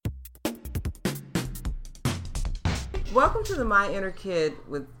Welcome to the My Inner Kid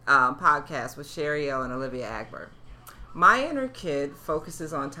with podcast with Sherry L and Olivia Agber. My Inner Kid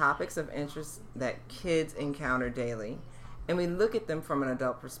focuses on topics of interest that kids encounter daily, and we look at them from an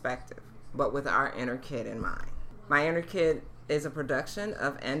adult perspective, but with our inner kid in mind. My Inner Kid is a production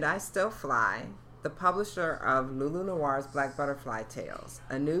of And I Still Fly, the publisher of Lulu Noir's Black Butterfly Tales,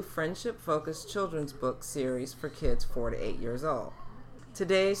 a new friendship-focused children's book series for kids 4 to 8 years old.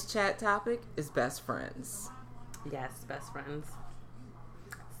 Today's chat topic is best friends. Yes, best friends.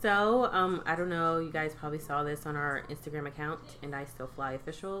 So, I don't know, you guys probably saw this on our Instagram account, And I Still Fly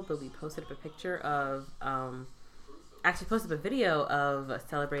Official, but we posted up a picture of, posted up a video of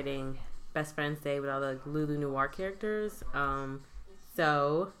celebrating Best Friends Day with all the Lulu Noir characters.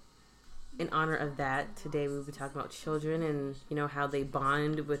 So, in honor of that, today we'll be talking about children and, how they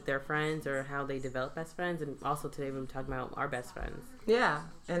bond with their friends or how they develop best friends. And also today we'll be talking about our best friends. Yeah,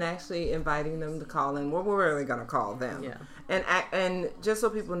 and actually inviting them to call in. What we're really going to call them. Yeah. And just so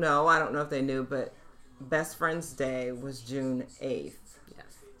people know, I don't know if they knew, but Best Friends Day was June 8th. Yes.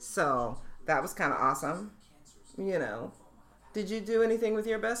 So that was kind of awesome. Did you do anything with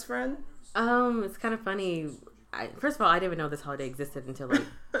your best friend? It's kind of funny. First of all, I didn't even know this holiday existed until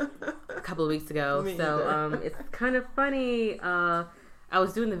a couple of weeks ago. It's kind of funny. I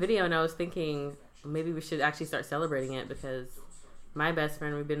was doing the video and I was thinking maybe we should actually start celebrating it because my best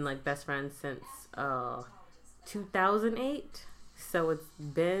friend, we've been best friends since 2008. So it's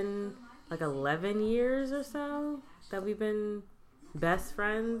been 11 years or so that we've been best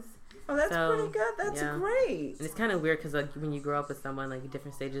friends. Oh, that's pretty good. That's great. And it's kind of weird because when you grow up with someone at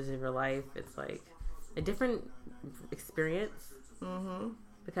different stages of your life, it's a different experience. Mm-hmm.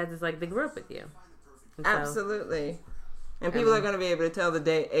 Because it's they grew up with you. And absolutely. And people are going to be able to tell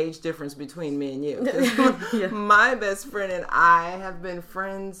the age difference between me and you. Yeah. My best friend and I have been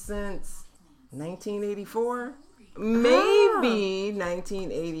friends since 1984. Maybe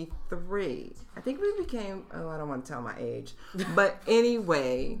 1983. I think we became, I don't want to tell my age. But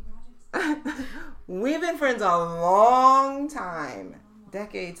anyway, we've been friends a long time.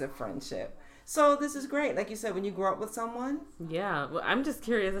 Decades of friendship. So this is great. Like you said, when you grow up with someone. Yeah. Well, I'm just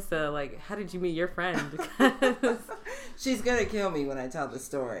curious as to, how did you meet your friend? Because she's going to kill me when I tell the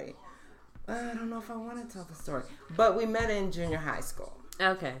story. I don't know if I want to tell the story. But we met in junior high school.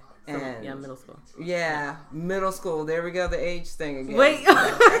 Okay. So, and middle school. Yeah, middle school. There we go, the age thing again. Wait.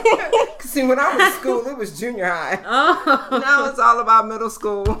 See, when I was in school, it was junior high. Oh. Now it's all about middle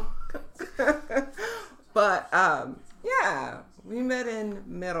school. But, yeah, we met in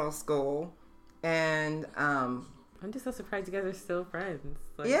middle school. And I'm just so surprised you guys are still friends.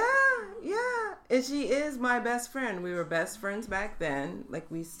 Yeah. And she is my best friend. We were best friends back then.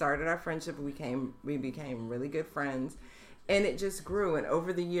 We started our friendship. We became really good friends. And it just grew. And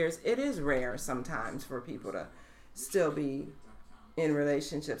over the years, it is rare sometimes for people to still be in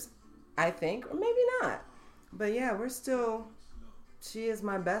relationships, I think. Or maybe not. But yeah, she is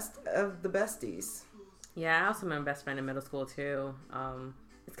my best of the besties. Yeah, I also met my best friend in middle school too.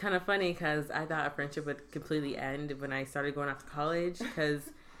 It's kind of funny because I thought our friendship would completely end when I started going off to college. Because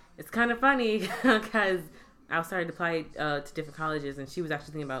it's kind of funny because I started to apply to different colleges, and she was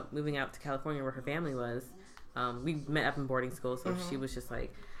actually thinking about moving out to California where her family was. We met up in boarding school, so she was just I'm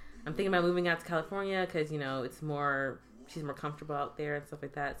thinking about moving out to California because she's more comfortable out there and stuff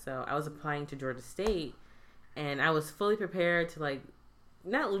like that. So I was applying to Georgia State, and I was fully prepared to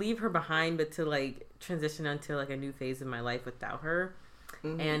not leave her behind, but to transition onto a new phase of my life without her.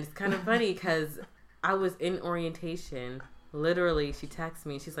 Mm-hmm. And it's kind of funny because I was in orientation. Literally, she texts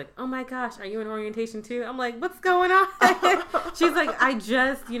me. She's like, "Oh my gosh, are you in orientation too?" I'm like, "What's going on?" She's like, "I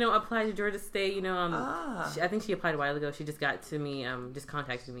just, applied to Georgia State. I think she applied a while ago. She just got to me, just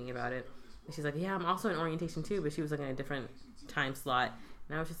contacted me about it. And she's like, "Yeah, I'm also in orientation too," but she was in a different time slot.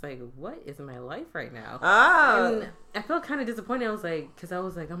 And I was just like, "What is in my life right now?" And I felt kind of disappointed. I was because I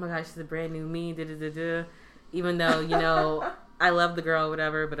was like, "Oh my gosh, she's a brand new me." Even though I love the girl,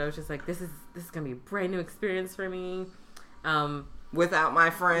 whatever, but I was just like, this is gonna be a brand new experience for me. Without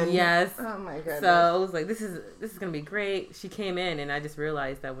my friend. Yes. Oh my goodness. So I was like, this is gonna be great. She came in, and I just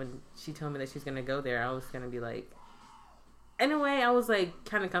realized that when she told me that she was gonna go there, I was gonna be in a way, I was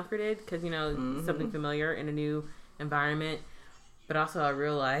kind of comforted because something familiar in a new environment. But also, I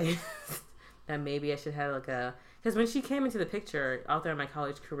realized that maybe I should have because when she came into the picture all throughout my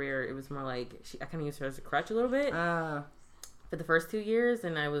college career, it was more I kind of used her as a crutch a little bit. For the first 2 years,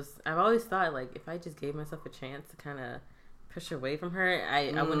 and I've always thought if I just gave myself a chance to kind of push away from her,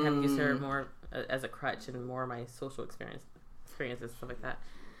 I wouldn't have used her more as a crutch and more of my social experiences, stuff like that.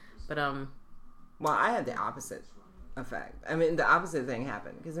 But well, I had the opposite effect. I mean, the opposite thing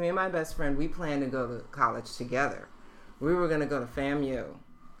happened because me and my best friend, we planned to go to college together. we were going to go to FAMU.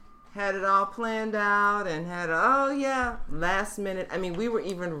 Had it all planned out and last minute. I mean, we were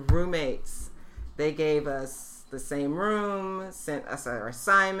even roommates. They gave us the same room, sent us our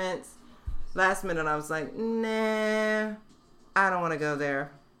assignments. Last minute, I was like, nah, I don't want to go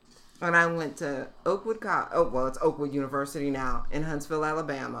there. And I went to Oakwood it's Oakwood University now in Huntsville,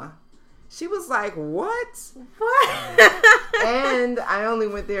 Alabama. She was like, what? And I only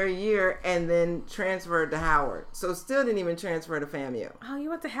went there a year and then transferred to Howard. So still didn't even transfer to FAMU. Oh, you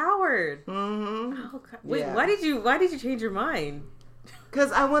went to Howard. Mm-hmm. Oh, wait, yeah. Why did you change your mind?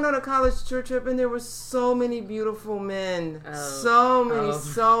 Because I went on a college tour trip and there were so many beautiful men. So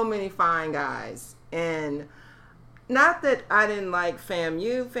many fine guys. And not that I didn't like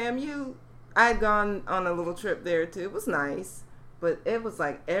FAMU. FAMU, I'd gone on a little trip there too. It was nice. But it was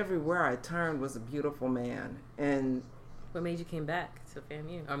like everywhere I turned was a beautiful man. And what made you came back to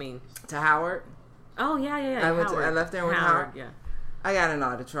FAMU? I mean, to Howard. Oh yeah. I left there with Howard. Yeah. I got in a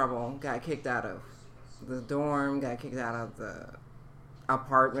lot of trouble. Got kicked out of the dorm. Got kicked out of the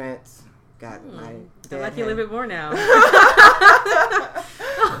apartment. Got my dad. I like you a little bit more now.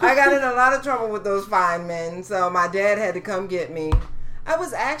 I got in a lot of trouble with those fine men. So my dad had to come get me. I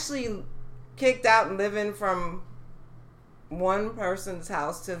was actually kicked out and living from one person's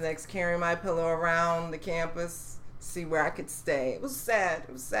house to the next, carrying my pillow around the campus, see where I could stay. It was sad.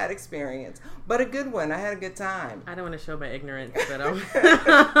 It was a sad experience, but a good one. I had a good time. I don't want to show my ignorance, but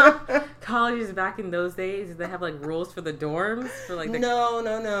colleges back in those days, did they have like rules for the dorms? For like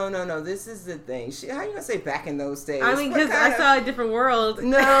No. This is the thing. How are you gonna say back in those days? I mean, because I saw a different world.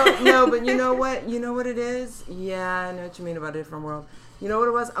 No, but you know what? You know what it is? Yeah, I know what you mean about a different world. You know what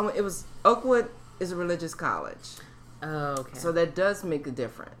it was? It was Oakwood is a religious college. Oh, okay. So that does make a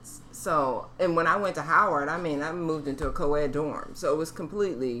difference. So, and when I went to Howard, I moved into a co-ed dorm. So it was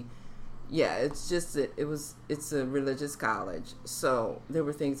completely, it's just that it's a religious college. So there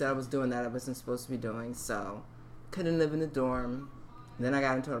were things that I was doing that I wasn't supposed to be doing. So couldn't live in the dorm. And then I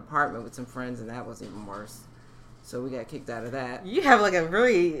got into an apartment with some friends and that was even worse. So we got kicked out of that. You have like a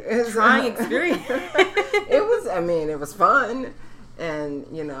really trying experience. It was fun. And,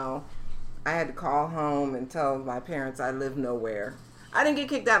 I had to call home and tell my parents I lived nowhere. I didn't get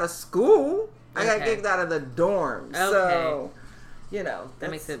kicked out of school. I got kicked out of the dorm. Okay. So, that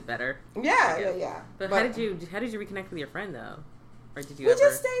makes it better. Yeah. But how did you reconnect with your friend though? Or did you? We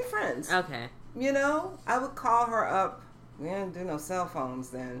just stayed friends. Okay. I would call her up. We didn't do no cell phones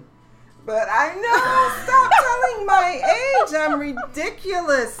then. But I know. Stop telling my age. I'm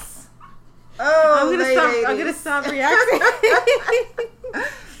ridiculous. Oh, I'm gonna stop reacting.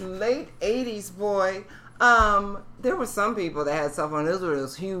 Late 80s, boy. There were some people that had cell phones. Those were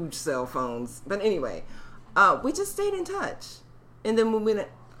those huge cell phones. But anyway, we just stayed in touch. And then when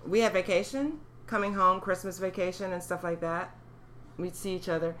we had vacation, coming home, Christmas vacation and stuff like that, we'd see each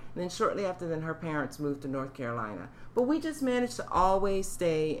other. And then shortly after then, her parents moved to North Carolina. But we just managed to always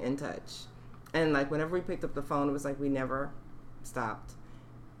stay in touch. And like whenever we picked up the phone, it was like we never stopped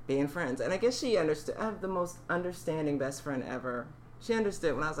being friends. And I guess she understood. I have the most understanding best friend ever. She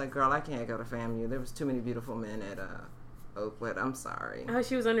understood when I was like, girl, I can't go to FAMU. There was too many beautiful men at Oakwood. I'm sorry. Oh,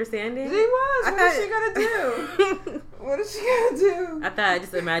 she was understanding? She was. What is she going to do? What is she going to do? I thought, I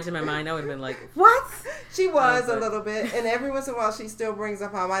just imagined in my mind, I would have been like, what? She was a little bit. And every once in a while, she still brings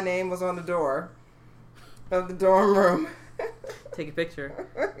up how my name was on the door of the dorm room. Take a picture.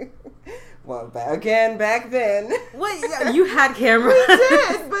 Well, back then. What? You had cameras? We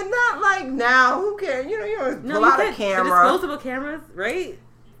did, but not like now. Who cares? You pull out a camera. Disposable cameras, right?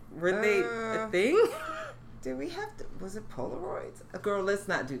 Were they a thing? Did we have to? Was it Polaroids? Girl, let's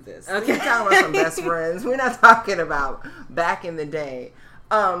not do this. Okay. We're talking about some best friends. We're not talking about back in the day.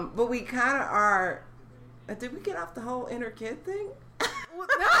 But we kind of are. Did we get off the whole inner kid thing? No.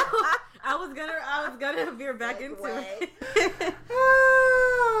 I was gonna veer back into it.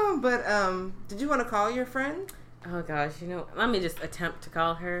 But did you want to call your friend? Oh gosh, let me just attempt to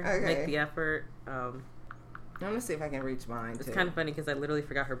call her. Okay. Make the effort. I'm gonna see if I can reach mine. It's kind of funny because I literally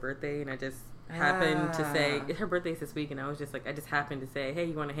forgot her birthday, and I just happened to say her birthday's this week, and I was just like, I just happened to say, hey,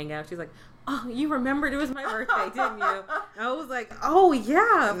 you want to hang out? She's like, oh, you remembered it was my birthday, didn't you? I was like, oh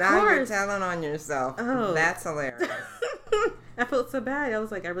yeah, of now course. You're telling on yourself. Oh, that's hilarious. I felt so bad. I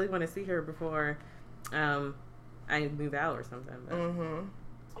was like, I really want to see her before I move out or something. But. Mm-hmm.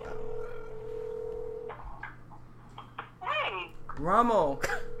 Hey. Rommel.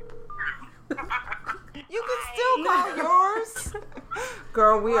 You can still call yours.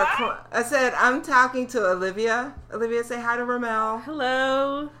 Girl, we are... I said, I'm talking to Olivia. Olivia, say hi to Ramel.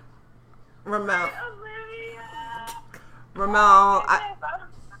 Hello. Ramel. Hi, Olivia. Ramel,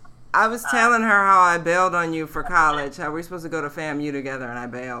 I was telling her how I bailed on you for college. How we're supposed to go to FAMU together, and I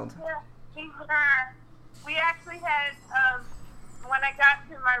bailed. Yeah, we actually had, when I got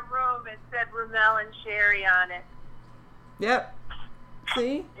to my room, it said Ramel and Sherry on it. Yep.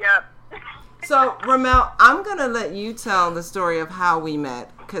 See? Yep. So, Ramel, I'm going to let you tell the story of how we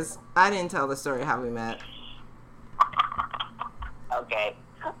met, because I didn't tell the story of how we met. Okay.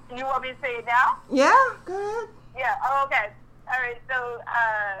 You want me to say it now? Yeah, go ahead. Yeah, oh, okay. All right, so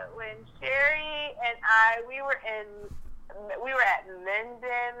when Sherry and I, we were at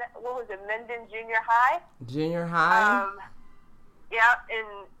Menden, what was it, Menden Junior High? Junior high? Yeah, in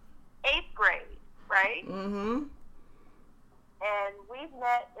 8th grade, right? Mm-hmm. And we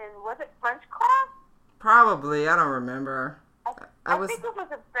met in, was it French class? Probably, I don't remember. I think it was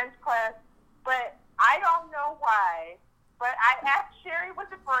a French class, but I don't know why. But I asked Sherry, was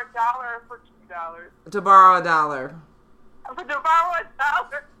it for $1 or for $2? To borrow $1. To borrow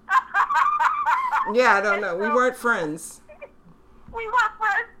 $1. Yeah, I don't know. We weren't friends. We were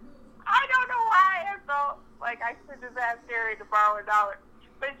friends. I don't know why I felt like I should have asked Sherry to borrow $1.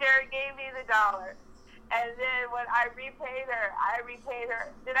 But Sherry gave me the $1. And then when I repaid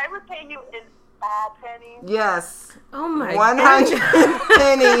her. Did I repay you in all pennies? Yes. Oh my 100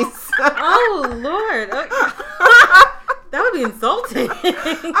 pennies. Oh Lord. That would be insulting.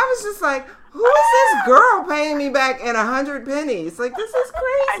 I was just like, who is this girl paying me back in 100 pennies? Like, this is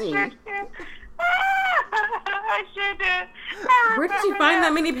crazy. I sure did. Where did you find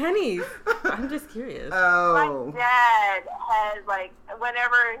that many pennies? I'm just curious. Oh. My dad has, like,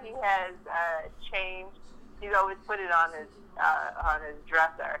 whenever he has change, he's always put it on his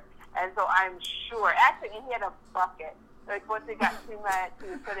dresser. And so I'm sure, actually, he had a bucket. Like, once it got too much, he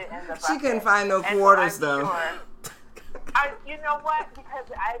would put it in the bucket. She couldn't find no And quarters, so I'm though. Sure, you know what? Because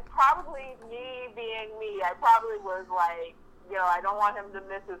me being me, I probably was like, I don't want him to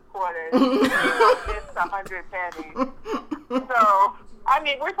miss his quarters. Miss 100 pennies. So, I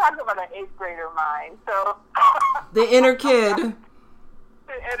mean, we're talking about an 8th grader mind. So The inner kid.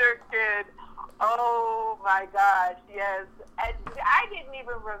 The inner kid. Oh my gosh, yes. And I didn't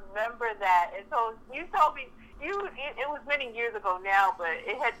even remember that. And so you told me, it was many years ago now, but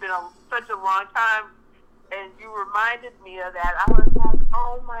it had been such a long time. And you reminded me of that. I was like,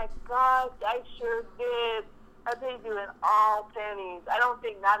 oh my gosh, I sure did. I paid you in all pennies. I don't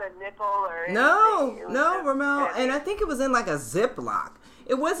think not a nickel or anything. No, Ramel. And I think it was in like a Ziploc.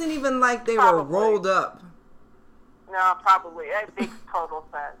 It wasn't even like they Probably. were rolled up. No, probably. That makes total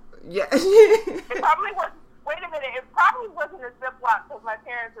sense. Yeah. It probably was. Wait a minute. It probably wasn't a Ziploc because my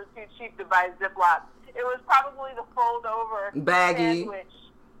parents were too cheap to buy Ziploc. It was probably the fold over Baggie. sandwich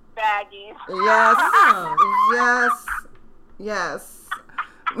baggies. Yes. Oh. Yes.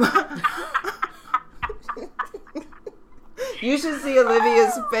 You should see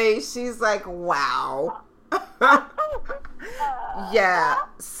Olivia's face. She's like, wow. Yeah.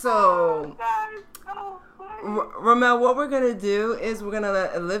 So, Ramel, what we're going to do is we're going to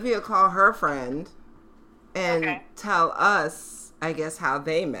let Olivia call her friend and tell us, I guess, how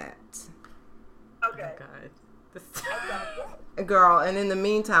they met. Okay. Oh, God. Girl, and in the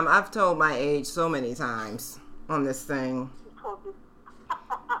meantime, I've told my age so many times on this thing.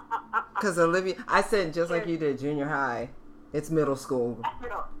 Because Olivia, I said just like you did, junior high. It's middle school. I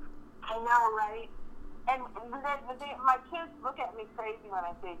know, right? And my kids look at me crazy when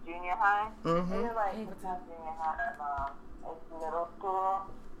I say junior high. Mm-hmm. And they're like, it's not junior high, Mom. It's middle school.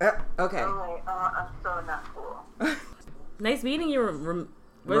 Okay. I'm like, I'm so not cool. Nice meeting you, Ramel.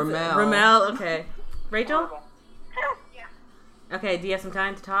 Ramel, okay. Rachel? Yeah. Okay, do you have some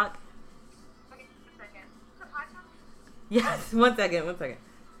time to talk? Okay, just a second. Yes, one second.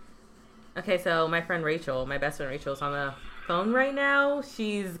 Okay, so my friend Rachel, my best friend Rachel, is on the phone right now.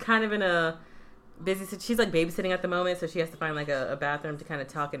 She's kind of in a busy, she's like babysitting at the moment, so she has to find like a bathroom to kind of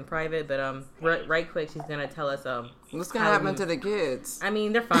talk in private, but right quick, she's gonna tell us what's gonna happen to the kids. I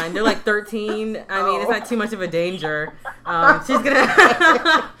mean, they're fine. They're like 13. I mean, it's not too much of a danger.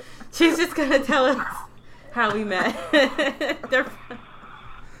 She's just gonna tell us how we met. They're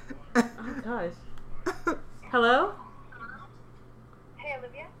oh gosh. Hello? Hey,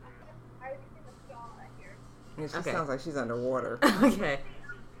 Olivia. I was in the stall right here. Yeah, she Okay. sounds like she's underwater. Okay.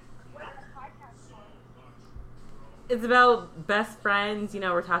 What is the podcast for? It's about best friends. You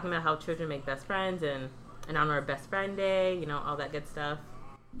know, we're talking about how children make best friends and on our best friend day, you know, all that good stuff.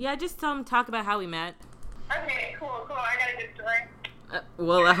 Yeah, just talk about how we met. Okay, cool. I got a good story.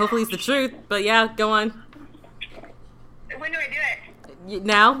 Well, hopefully it's the truth, but yeah, go on. When do I do it?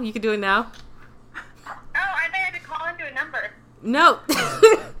 Now? You can do it now? Oh, I thought I had to call into a number. No.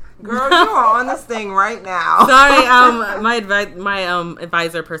 Girl, you are on this thing right now. Sorry, my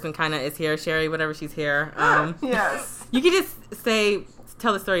advisor person kind of is here, Sherry. Whenever she's here, yes. You can just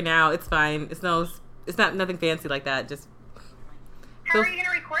tell the story now. It's fine. It's not nothing fancy like that. Just. How are you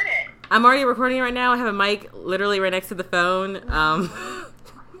gonna record it? I'm already recording it right now. I have a mic literally right next to the phone. Oh,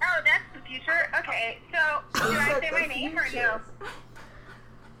 that's the future. Okay, so should I say my name or no?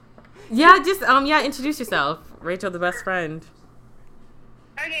 Yeah, just introduce yourself, Rachel, the best friend.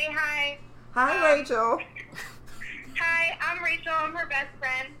 Okay, hi. Hi, Rachel. Hi, I'm Rachel. I'm her best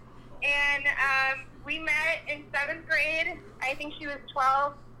friend. And we met in 7th grade. I think she was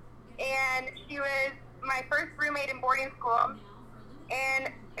 12. And she was my first roommate in boarding school.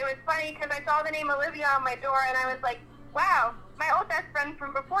 And it was funny because I saw the name Olivia on my door, and I was like, wow, my old best friend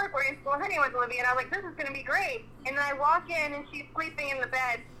from before boarding school, her name was Olivia. And I was like, this is going to be great. And then I walk in, and she's sleeping in the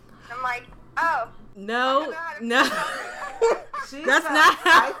bed. I'm like, oh. No. That's not.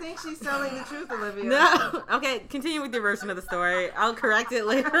 I think she's telling the truth, Olivia. No. Okay, continue with your version of the story. I'll correct it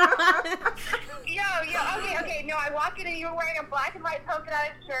later on. Okay. No, I walk in and you were wearing a black and white polka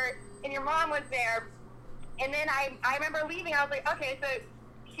dotted shirt, and your mom was there. And then I remember leaving. I was like, okay, so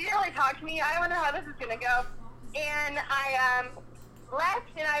she didn't really talk to me. I don't know how this is gonna go. And I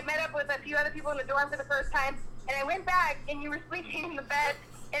left, and I met up with a few other people in the dorm for the first time. And I went back, and you were sleeping in the bed.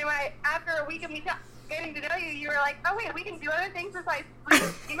 And after a week of me getting to know you, you were like, oh, wait, we can do other things besides sleep. Do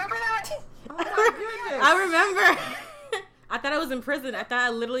you remember that? Oh, my goodness. I remember. I thought I was in prison. I thought I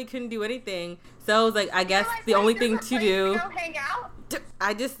literally couldn't do anything. So I was like, I guess the only thing to do. Go hang out?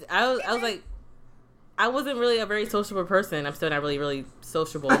 I was like, I wasn't really a very sociable person. I'm still not really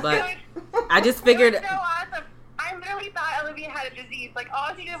sociable, but I just figured. It was so awesome. I really thought Olivia had a disease. Like,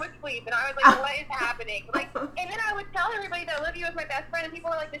 all she did was sleep. And I was like, what is happening? Like, and then I would tell everybody that Olivia was my best friend. And people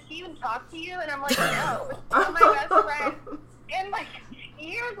were like, does she even talk to you? And I'm like, no. She's my best friend. And, like,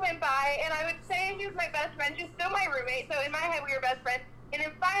 years went by. And I would say she was my best friend. She's still my roommate. So, in my head, we were best friends. And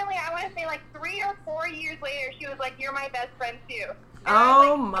then finally, I want to say, like, 3 or 4 years later, she was like, you're my best friend, too. And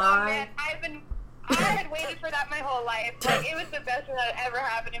oh, like, my. Man, I had waited for that my whole life. Like, it was the best thing that ever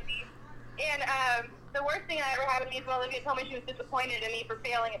happened to me. And, the worst thing that ever happened to me is when Olivia told me she was disappointed in me for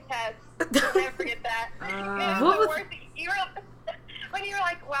failing a test. I'll never forget that. It was the worst thing. When you were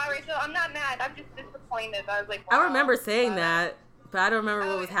like, wow, Rachel, I'm not mad. I'm just disappointed. I was like, wow. I remember saying that, but I don't remember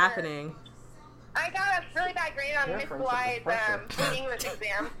what was happening. I got a really bad grade on Miss Bly's English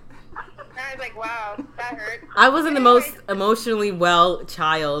exam. And I was like, wow, that hurt. I wasn't the most emotionally well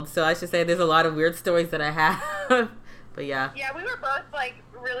child, so I should say there's a lot of weird stories that I have. But yeah. Yeah, we were both, like,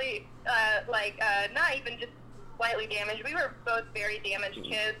 really, not even just slightly damaged. We were both very damaged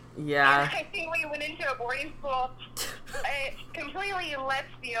kids. Yeah. And I think we went into a boarding school completely left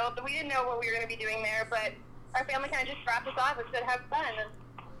field. We didn't know what we were going to be doing there, but our family kind of just dropped us off and said, have fun.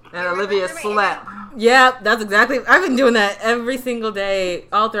 And Olivia slept. Yeah, that's exactly. I've been doing that every single day,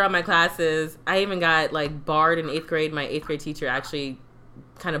 all throughout my classes. I even got, like, barred in 8th grade. My 8th grade teacher actually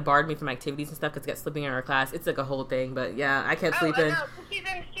kind of barred me from activities and stuff because I kept sleeping in her class. It's like a whole thing, but yeah, I kept sleeping. Oh, no, she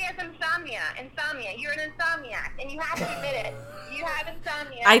has insomnia. You're an insomniac, and you have to admit it. You have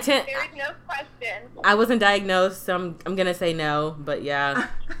insomnia. There is no question. I wasn't diagnosed, so I'm gonna say no, but yeah.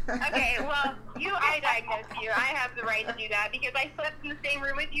 Okay, well, I diagnosed you. I have the right to do that because I slept in the same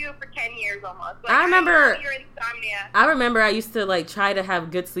room with you for 10 years almost. Like, I remember your insomnia. I remember I used to, like, try to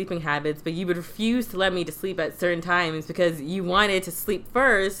have good sleeping habits, but you would refuse to let me to sleep at certain times because you wanted to sleep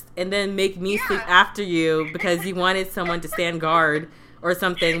first and then make me sleep after you because you wanted someone to stand guard or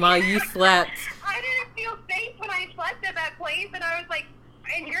something while you slept. I didn't feel safe when I slept at that place, and I was like,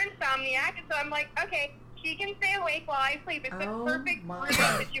 and you're insomniac, and so I'm like, okay, she can stay awake while I sleep. It's the perfect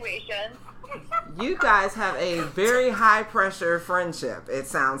roommate situation. You guys have a very high pressure friendship, it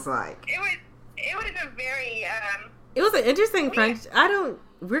sounds like. It was a very it was an interesting friendship.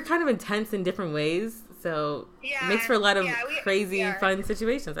 We're kind of intense in different ways, so it makes for a lot of crazy fun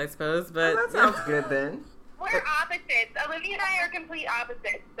situations, I suppose. But that sounds good then. We're opposites. Olivia and I are complete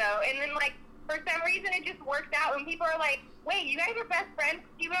opposites, though. And then, like, for some reason, it just worked out when people are like, wait, you guys are best friends?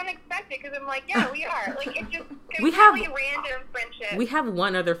 You don't expect it, because I'm like, yeah, we are. Like, it's just completely random friendship. We have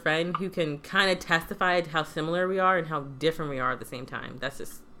one other friend who can kind of testify to how similar we are and how different we are at the same time. That's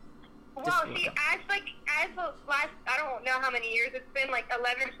just... Well, see, as the last, I don't know how many years it's been, like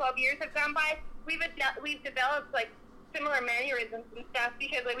 11 or 12 years have gone by, we've developed, like, similar mannerisms and stuff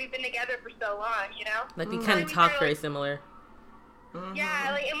because, like, we've been together for so long, you know? Like, we kind of talk very similar. Mm-hmm.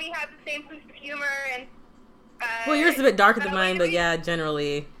 Yeah, like, and we have the same sense of humor and... well, yours is a bit darker than mine, but yeah,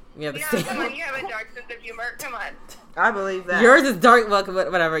 generally, we have the same... Come on, you have a dark sense of humor. Come on. I believe that. Yours is dark, well,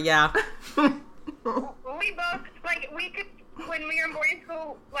 whatever, yeah. We both, like, we could when we were in boarding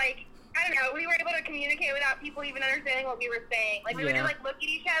school, like, I don't know, we were able to communicate without people even understanding what we were saying. Like, we would just, like, look at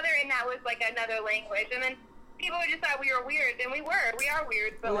each other, and that was, like, another language. And then people would just thought we were weird, and we were. We are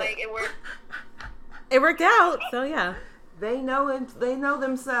weird, but, like, it worked. It worked out, so yeah. They know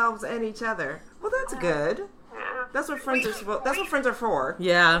themselves and each other. Well, that's good. That's what friends are supposed. That's what friends are for.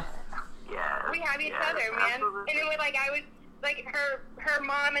 Yeah. Yeah. We have each other, man. Absolutely. And it was, like, I was, like, her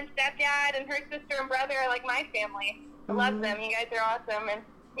mom and stepdad and her sister and brother are, like, my family. I love them. You guys are awesome, and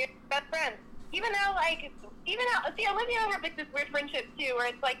you're best friends. See, Olivia and I have, like, this weird friendship, too, where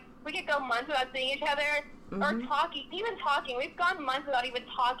it's, like, we could go months without seeing each other or talking. Even talking. We've gone months without even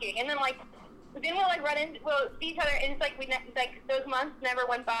talking. And then, like, then we'll, like, we'll see each other, and it's, like, those months never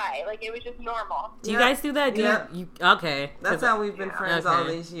went by. Like, it was just normal. Do you guys do that? Okay. That's how we've been friends all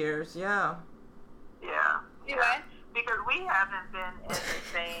Okay. these years. Yeah. Yeah. Do what? Because we haven't been in the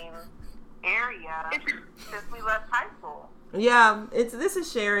same area since we left high school. Yeah, this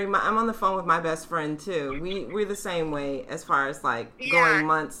is Sherry. I'm on the phone with my best friend too. We're the same way as far as like going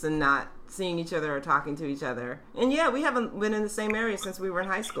months and not seeing each other or talking to each other. And yeah, we haven't been in the same area since we were in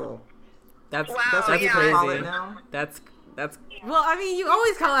high school. That's That's what people call it now. That's well, I mean, you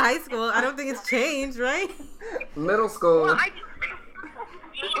always call it high school. I don't think it's changed, right? Middle school. Well,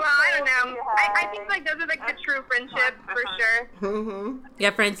 I don't know. I think, like, those are, like, the true friendships, for sure. Yeah,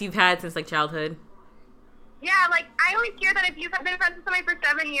 friends you've had since like childhood. Yeah, like, I always hear that if you've been friends with somebody for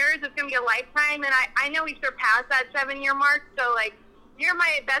 7 years, it's going to be a lifetime, and I know we surpassed that 7-year mark, so, like, you're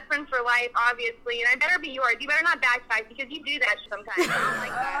my best friend for life, obviously, and I better be yours. You better not backfight, because you do that sometimes. I don't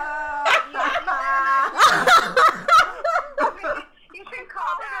like that. You should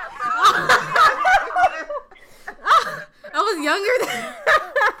call that. I was younger than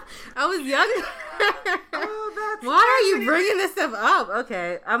I was younger. Oh, that's Why are you bringing this stuff up?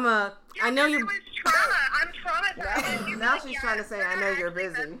 Okay, I know It you're. was trauma. I'm traumatized. now she's trying to say, I know you're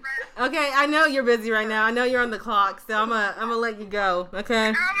busy. Okay, I know you're busy right now. I know you're on the clock, so I'm gonna let you go. Okay.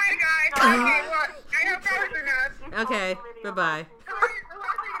 Oh my gosh. Okay, well, I hope that was enough. Okay. Bye bye. Who else are you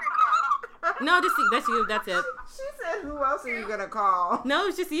gonna call? No, just that's you. That's it. She said, "Who else are you gonna call?" No,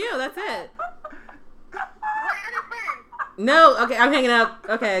 it's just you. That's it. What other friends? No. Okay, I'm hanging up.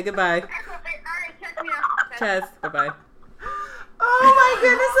 Okay. Goodbye. All right, check me out. Chess. Bye bye. Oh my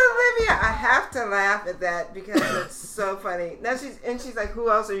goodness, Olivia! I have to laugh at that because it's so funny. Now she's like, "Who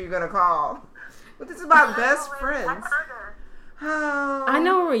else are you gonna call?" But this is my best friends. I heard her. Oh. I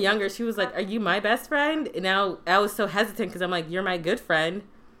know when we were younger, she was like, "Are you my best friend?" And now I was so hesitant because I'm like, "You're my good friend,"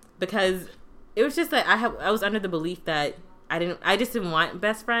 because it was just like I was under the belief that I just didn't want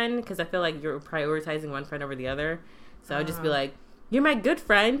best friend because I feel like you're prioritizing one friend over the other. So I would just be like, "You're my good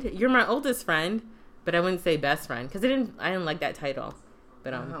friend. You're my oldest friend," but I wouldn't say best friend because I didn't like that title.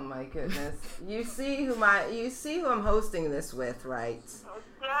 But Oh my goodness! You see who I'm hosting this with, right?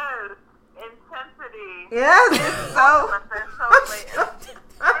 Yes. Intensity. Yes, it's so.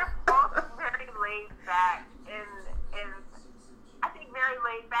 We're both very laid back and I think very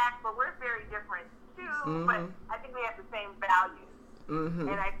laid back, but we're very different too. But I think we have the same values,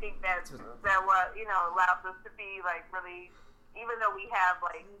 and I think that what allows us to be like really, even though we have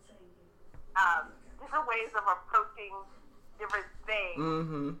like different ways of approaching different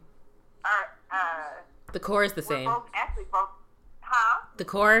things. the core is the same. We're both. Huh? The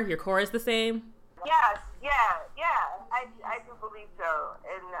core, your core is the same. Yes, yeah. I do believe so,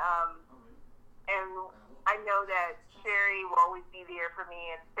 and I know that Sherry will always be there for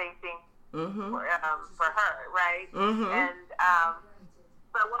me and say things for her, right? And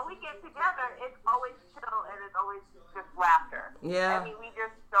but when we get together, it's always chill and it's always just laughter. Yeah. I mean, we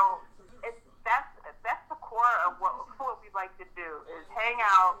just don't. That's the core of what we like to do is hang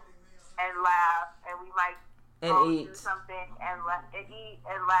out and laugh, and we might go eat do something and eat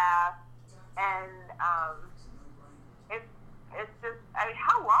and laugh, and it's just. I mean,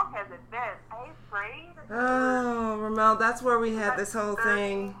 how long has it been? 8th grade? Oh, Ramel, that's where we had this whole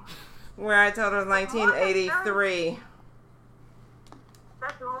thing where I told her 1983.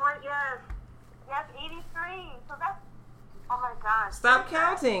 That's more, yes, 83. So that's. Oh my gosh. Stop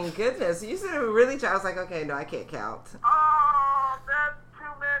counting. Goodness, you said really. I was like, okay, no, I can't count. Oh, that's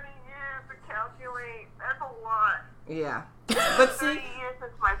too many years to calculate. That's a lot. Yeah, but 30 see. years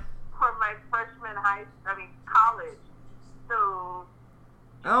since my college. So.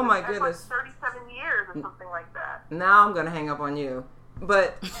 Oh my that's goodness. Like 37 years or something like that. Now I'm gonna hang up on you.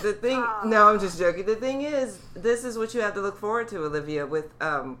 But the thing, no, I'm just joking. The thing is, this is what you have to look forward to, Olivia, with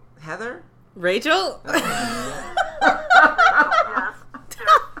Heather. Rachel? Yes.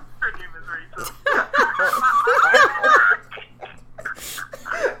 Her name is Rachel.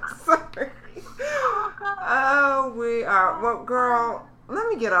 Sorry. Oh, we are.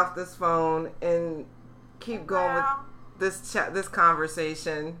 off this phone and keep going with this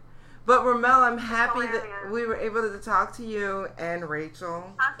conversation. But Ramel, I'm happy that we were able to talk to you and Rachel.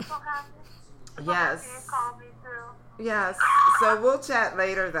 I'm so happy. Yes. You called me too. Yes. So we'll chat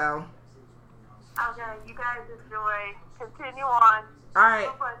later, though. Okay, you guys enjoy. Continue on. All right.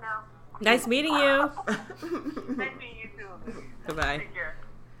 Bye now. Nice meeting you. Nice meeting you too. Bye-bye. Take care.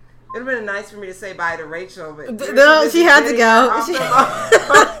 It would have been nice for me to say bye to Rachel, but No, she had to go.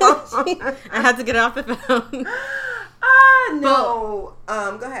 I I had to get off the phone. No.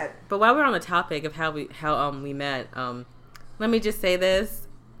 Go ahead. But while we're on the topic of how we met, let me just say this.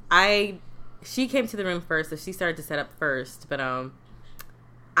 She came to the room first, so she started to set up first. But I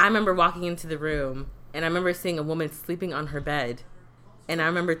remember walking into the room, and I remember seeing a woman sleeping on her bed. And I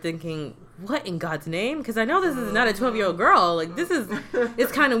remember thinking, what in God's name? Because I know this is not a 12-year-old girl. Like,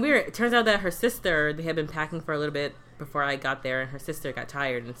 it's kind of weird. It turns out that her sister, they had been packing for a little bit before I got there, and her sister got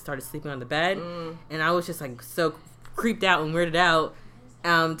tired and started sleeping on the bed. And I was just, like, so creeped out and weirded out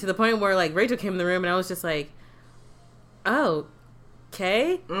to the point where, like, Rachel came in the room, and I was just like, oh,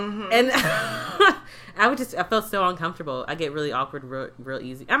 okay. And I felt so uncomfortable. I get really awkward real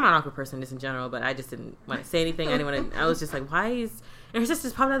easy. I'm not an awkward person just in general, but I just didn't want to say anything. I was just like, why is... And her sister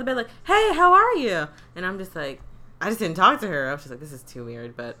just popped out of the bed like, hey, how are you? And I'm just like, I just didn't talk to her. I was just like, this is too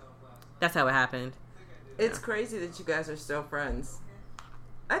weird, but that's how it happened. It's crazy that you guys are still friends.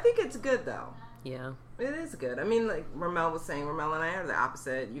 I think it's good, though. Yeah. It is good. I mean, like Ramel was saying, Ramel and I are the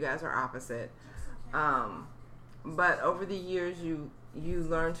opposite. You guys are opposite. But over the years, you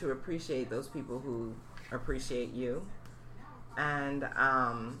learn to appreciate those people who appreciate you. And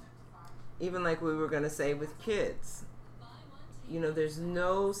even like we were going to say with kids, you know, there's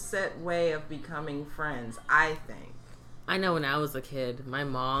no set way of becoming friends, I think. I know when I was a kid, my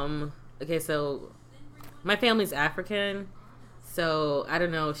mom... Okay, so my family's African, so I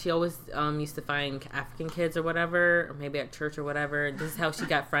don't know. She always used to find African kids or whatever, or maybe at church or whatever. This is how she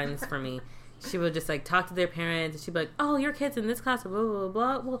got friends for me. She would just, like, talk to their parents, and she'd be like, oh, your kid's in this class, blah, blah, blah,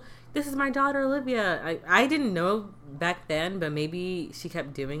 blah. Well, this is my daughter, Olivia. I didn't know back then, but maybe she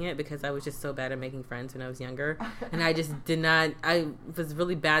kept doing it because I was just so bad at making friends when I was younger. And I just did not, I was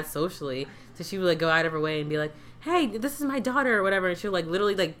really bad socially. So she would, like, go out of her way and be like, hey, this is my daughter or whatever. And she would, like,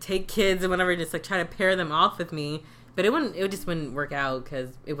 literally, like, take kids and whatever and just, like, try to pair them off with me. But it just wouldn't work out because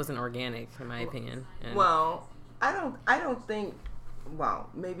it wasn't organic, in my opinion. And well, I don't think... Well,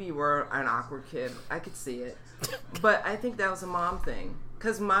 maybe you were an awkward kid. I could see it. But I think that was a mom thing.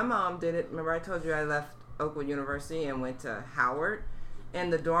 Because my mom did it. Remember I told you I left Oakwood University and went to Howard?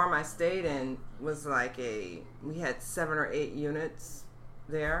 And the dorm I stayed in was like we had 7 or 8 units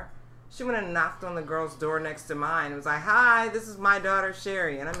there. She went and knocked on the girl's door next to mine. It was like, hi, this is my daughter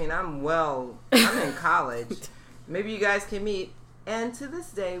Sherry. And I mean, I'm in college. Maybe you guys can meet. And to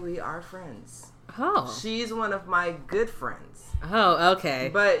this day, we are friends. Oh. She's one of my good friends. Oh, okay.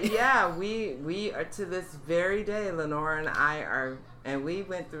 But yeah, we are to this very day, Lenora and I are, and we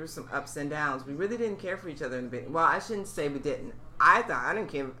went through some ups and downs. We really didn't care for each other in the beginning. Well, I shouldn't say we didn't. I thought I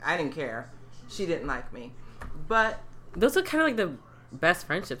didn't care. She didn't like me. But those are kind of like the best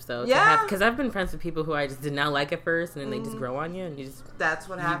friendships, though. Yeah. Because I've been friends with people who I just did not like at first, and then they just grow on you, and that's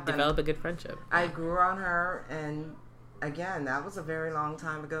what happened. Develop a good friendship. I grew on her, and again, that was a very long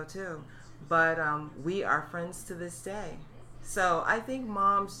time ago too. But we are friends to this day. So I think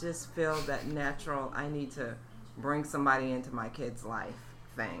moms just feel that natural, I need to bring somebody into my kid's life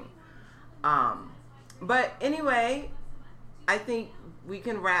thing. But anyway, I think we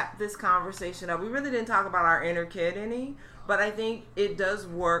can wrap this conversation up. We really didn't talk about our inner kid any, but I think it does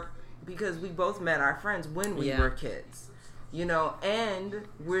work because we both met our friends when we were kids, you know, and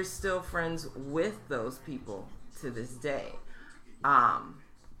we're still friends with those people to this day.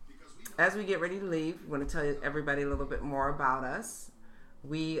 As we get ready to leave, I want to tell everybody a little bit more about us.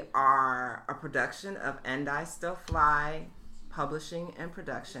 We are a production of And I Still Fly Publishing and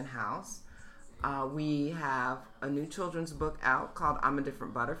Production House. We have a new children's book out called I'm a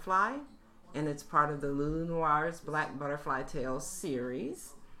Different Butterfly, and it's part of the Lulu Noir's Black Butterfly Tales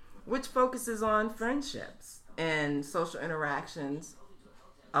series, which focuses on friendships and social interactions,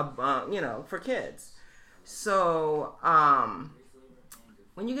 for kids. So,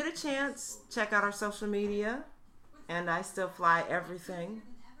 when you get a chance, check out our social media, And I Still Fly everything.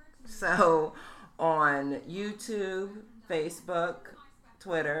 So on YouTube, Facebook,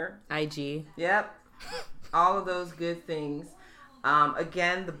 Twitter, IG. Yep. All of those good things.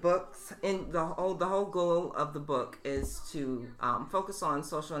 Again, the books and the whole goal of the book is to focus on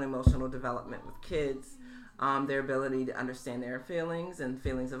social and emotional development with kids. their ability to understand their feelings and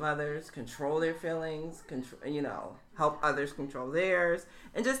feelings of others, control their feelings, help others control theirs,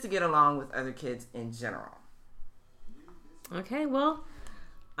 and just to get along with other kids in general. Okay, well,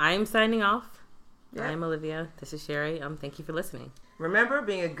 I'm signing off. Yeah. I'm Olivia. This is Sherry. Thank you for listening. Remember,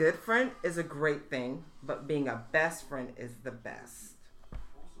 being a good friend is a great thing, but being a best friend is the best.